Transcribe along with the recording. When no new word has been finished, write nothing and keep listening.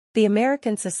The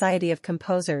American Society of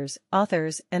Composers,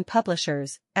 Authors, and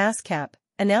Publishers, ASCAP,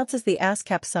 announces the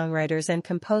ASCAP songwriters and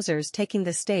composers taking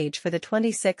the stage for the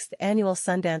 26th annual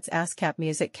Sundance ASCAP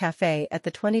Music Café at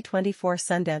the 2024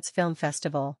 Sundance Film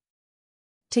Festival.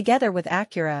 Together with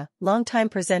Acura, longtime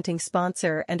presenting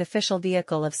sponsor and official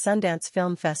vehicle of Sundance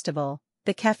Film Festival,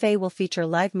 the café will feature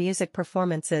live music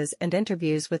performances and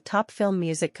interviews with top film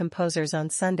music composers on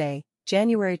Sunday,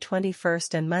 January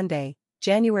 21st and Monday,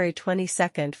 January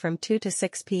 22nd from 2 to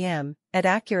 6 p.m., at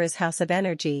Acura's House of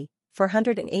Energy,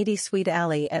 480 Sweet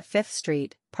Alley at 5th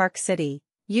Street, Park City,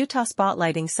 Utah.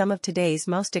 Spotlighting some of today's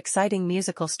most exciting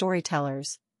musical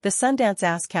storytellers, the Sundance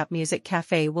ASCAP Music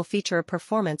Café will feature a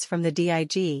performance from the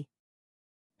DIG.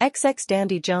 XX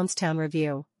Dandy Jonestown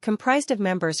Review, comprised of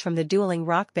members from the dueling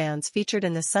rock bands featured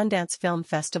in the Sundance Film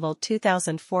Festival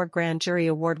 2004 Grand Jury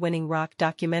Award-winning rock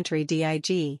documentary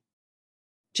DIG.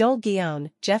 Joel Guillaume,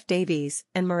 Jeff Davies,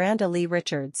 and Miranda Lee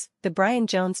Richards, The Brian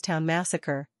Jonestown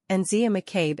Massacre, and Zia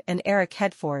McCabe and Eric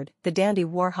Hedford, The Dandy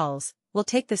Warhols, will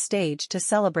take the stage to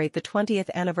celebrate the 20th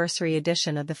anniversary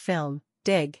edition of the film,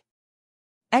 Dig.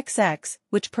 XX,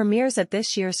 which premieres at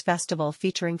this year's festival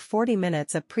featuring 40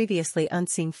 minutes of previously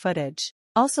unseen footage.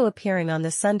 Also appearing on the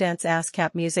Sundance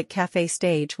ASCAP Music Café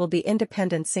stage will be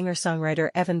independent singer-songwriter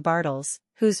Evan Bartels,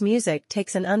 whose music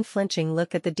takes an unflinching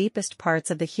look at the deepest parts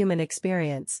of the human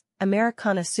experience,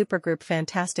 Americana supergroup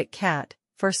Fantastic Cat,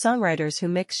 for songwriters who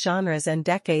mix genres and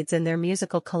decades in their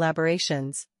musical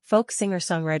collaborations, folk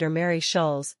singer-songwriter Mary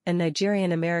Scholes, and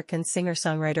Nigerian-American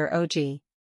singer-songwriter OG.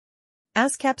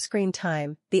 ASCAP Screen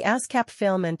Time, the ASCAP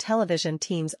film and television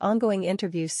team's ongoing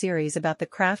interview series about the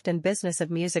craft and business of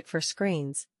music for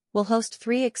screens, will host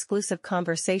 3 exclusive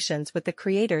conversations with the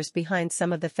creators behind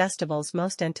some of the festival's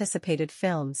most anticipated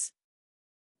films.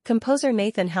 Composer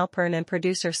Nathan Halpern and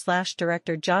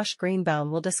producer/director Josh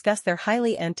Greenbaum will discuss their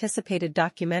highly anticipated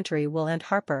documentary Will and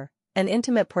Harper, an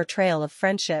intimate portrayal of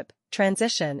friendship,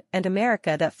 transition, and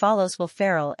America that follows Will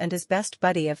Ferrell and his best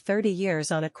buddy of 30 years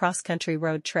on a cross-country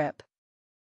road trip.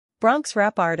 Bronx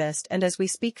rap artist and As We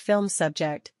Speak film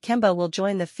subject, Kemba will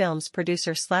join the film's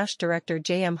producer/director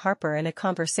J.M. Harper in a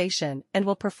conversation and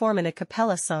will perform an a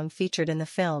cappella song featured in the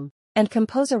film. And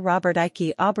composer Robert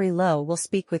Ike Aubrey Lowe will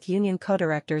speak with Union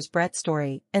co-directors Brett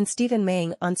Story and Stephen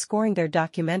Maying on scoring their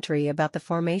documentary about the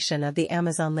formation of the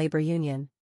Amazon Labor Union.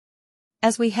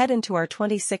 As we head into our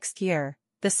 26th year,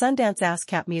 the Sundance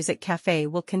ASCAP Music Café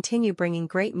will continue bringing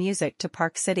great music to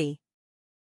Park City.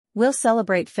 We'll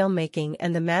celebrate filmmaking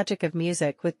and the magic of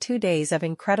music with 2 days of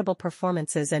incredible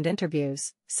performances and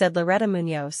interviews, said Loretta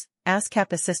Munoz,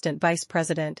 ASCAP Assistant Vice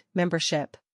President,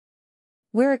 Membership.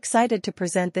 We're excited to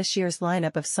present this year's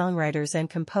lineup of songwriters and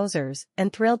composers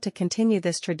and thrilled to continue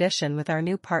this tradition with our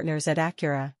new partners at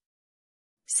Acura.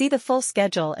 See the full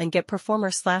schedule and get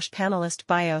performer/panelist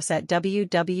bios at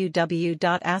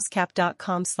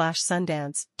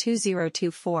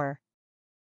www.ascap.com/Sundance2024.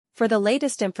 For the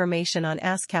latest information on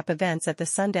ASCAP events at the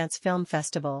Sundance Film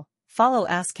Festival, follow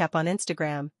ASCAP on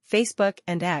Instagram, Facebook,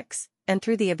 and X, and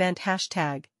through the event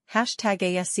hashtag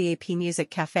 #ASCAP Music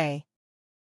Café.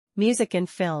 Music in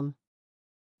Film.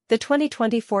 The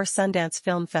 2024 Sundance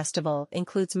Film Festival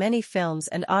includes many films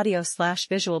and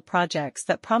audio/visual projects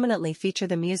that prominently feature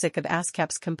the music of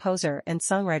ASCAP's composer and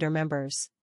songwriter members.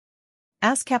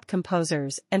 ASCAP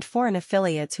composers and foreign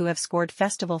affiliates who have scored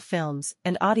festival films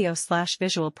and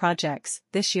audio/visual projects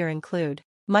this year include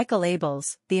Michael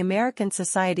Abels, The American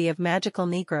Society of Magical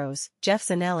Negroes, Jeff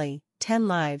Zanelli, 10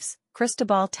 Lives,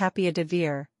 Cristobal Tapia de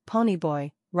Veer,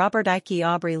 Ponyboy, Robert Ike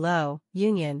Aubrey Lowe,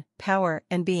 Union, Power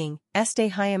and Being,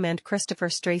 Este Haim and Christopher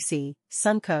Stracy,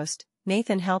 Suncoast,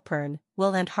 Nathan Halpern,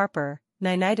 Will and Harper,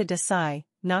 Nainita Desai,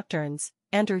 Nocturnes,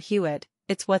 Andrew Hewitt,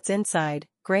 It's What's Inside,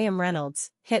 Graham Reynolds,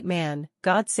 Hitman,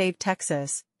 God Save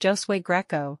Texas, Josue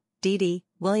Greco, Didi,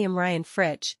 William Ryan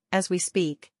Fritch, As We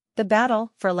Speak, The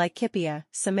Battle for Laikipia,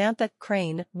 Samantha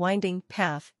Crane, Winding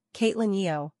Path, Caitlin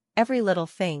Yeo, Every Little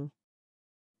Thing.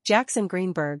 Jackson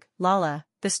Greenberg, Lala,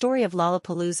 The Story of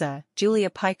Lollapalooza,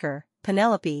 Julia Piker,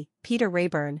 Penelope, Peter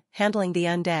Rayburn, Handling the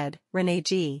Undead, Renee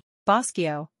G.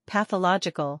 Boschio,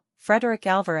 Pathological, Frederick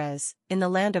Alvarez, In the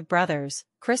Land of Brothers,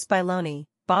 Chris Bailoni,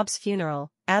 Bob's Funeral,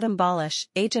 Adam Balish,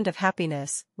 Agent of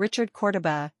Happiness, Richard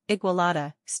Cordoba,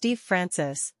 Igualada, Steve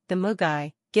Francis, The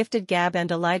Mugai, Gifted Gab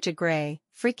and Elijah Gray,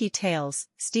 Freaky Tales,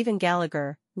 Stephen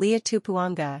Gallagher, Leah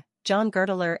Tupuanga, John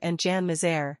Gertler and Jan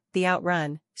Mazaire, The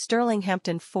Outrun, Sterling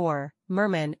Hampton 4,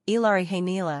 Merman, Ilari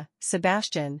Hainila,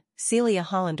 Sebastian, Celia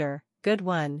Hollander, Good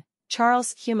One,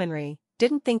 Charles Humanry,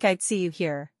 Didn't Think I'd See You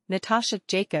Here, Natasha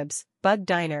Jacobs, Bug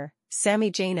Diner,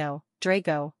 Sammy Jano,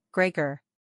 Drago, Gregor.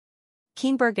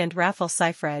 Keenberg and Rafal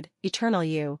Seyfried, Eternal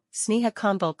You, Sneha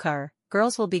Konvolkar,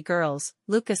 Girls Will Be Girls,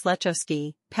 Lucas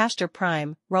Lechowski, Pastor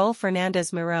Prime, Raul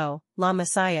Fernandez Miro, La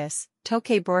Messias,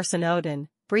 Tokay Borson Odin,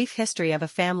 Brief History of a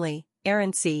Family,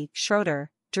 Aaron C. Schroeder,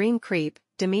 Dream Creep,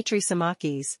 Dimitri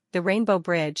Samakis, The Rainbow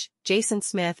Bridge, Jason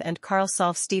Smith and Carl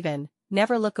Solf Steven,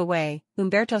 Never Look Away,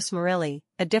 Umberto Smarilli,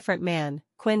 A Different Man,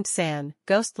 Quinn San,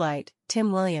 Ghostlight,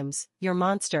 Tim Williams, Your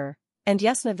Monster, and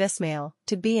Yasna Vismail,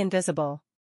 To Be Invisible.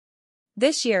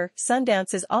 This year,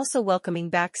 Sundance is also welcoming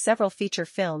back several feature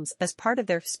films as part of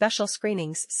their Special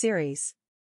Screenings series.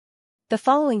 The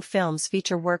following films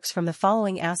feature works from the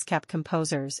following ASCAP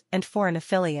composers and foreign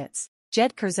affiliates: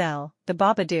 Jed Kurzel, The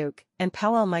Babadook, and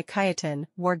Powell Mikayatin,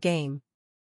 War Game.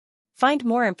 Find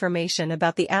more information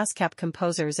about the ASCAP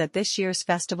composers at this year's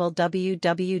festival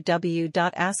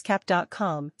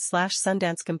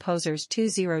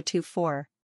www.ascap.com/SundanceComposers2024.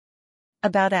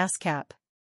 About ASCAP.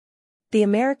 The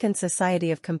American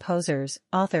Society of Composers,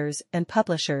 Authors, and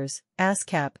Publishers,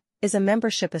 ASCAP, is a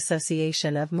membership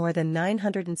association of more than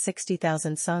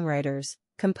 960,000 songwriters,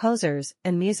 composers,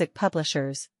 and music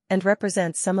publishers, and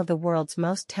represents some of the world's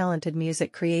most talented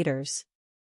music creators.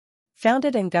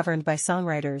 Founded and governed by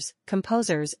songwriters,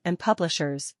 composers, and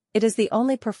publishers, it is the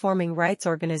only performing rights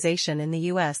organization in the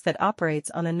U.S. that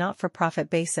operates on a not-for-profit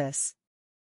basis.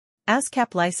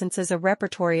 ASCAP licenses a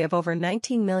repertoire of over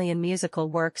 19 million musical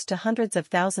works to hundreds of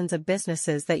thousands of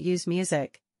businesses that use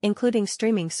music, including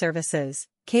streaming services,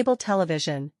 cable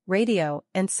television, radio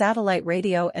and satellite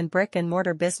radio, and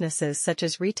brick-and-mortar businesses such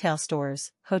as retail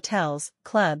stores, hotels,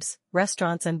 clubs,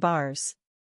 restaurants and bars.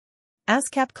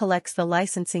 ASCAP collects the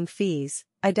licensing fees,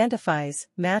 identifies,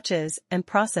 matches, and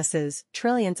processes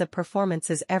trillions of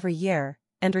performances every year,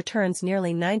 and returns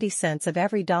nearly 90 cents of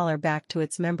every dollar back to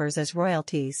its members as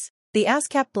royalties. The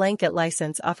ASCAP blanket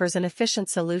license offers an efficient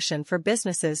solution for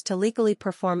businesses to legally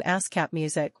perform ASCAP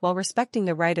music while respecting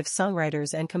the right of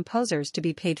songwriters and composers to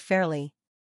be paid fairly.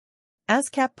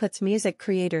 ASCAP puts music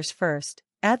creators first,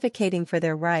 advocating for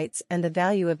their rights and the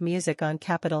value of music on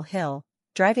Capitol Hill,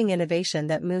 driving innovation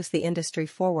that moves the industry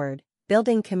forward,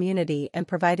 building community and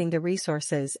providing the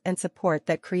resources and support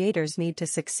that creators need to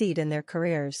succeed in their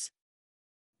careers.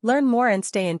 Learn more and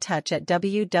stay in touch at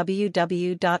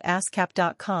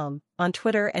www.ascap.com, on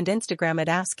Twitter and Instagram at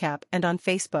ASCAP, and on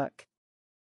Facebook.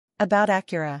 About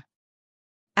Acura.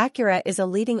 Acura is a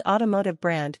leading automotive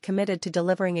brand committed to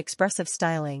delivering expressive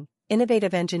styling,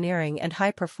 innovative engineering and high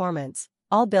performance,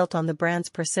 all built on the brand's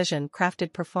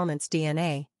precision-crafted performance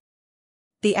DNA.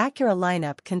 The Acura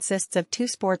lineup consists of 2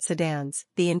 sport sedans,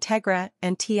 the Integra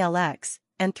and TLX,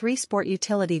 and 3 sport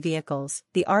utility vehicles,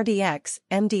 the RDX,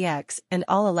 MDX, and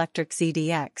all-electric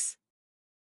ZDX.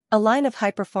 A line of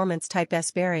high-performance Type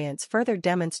S variants further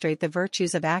demonstrate the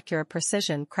virtues of Acura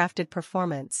precision-crafted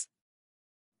performance.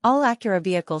 All Acura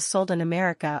vehicles sold in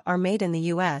America are made in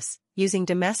the U.S., using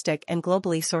domestic and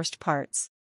globally sourced parts.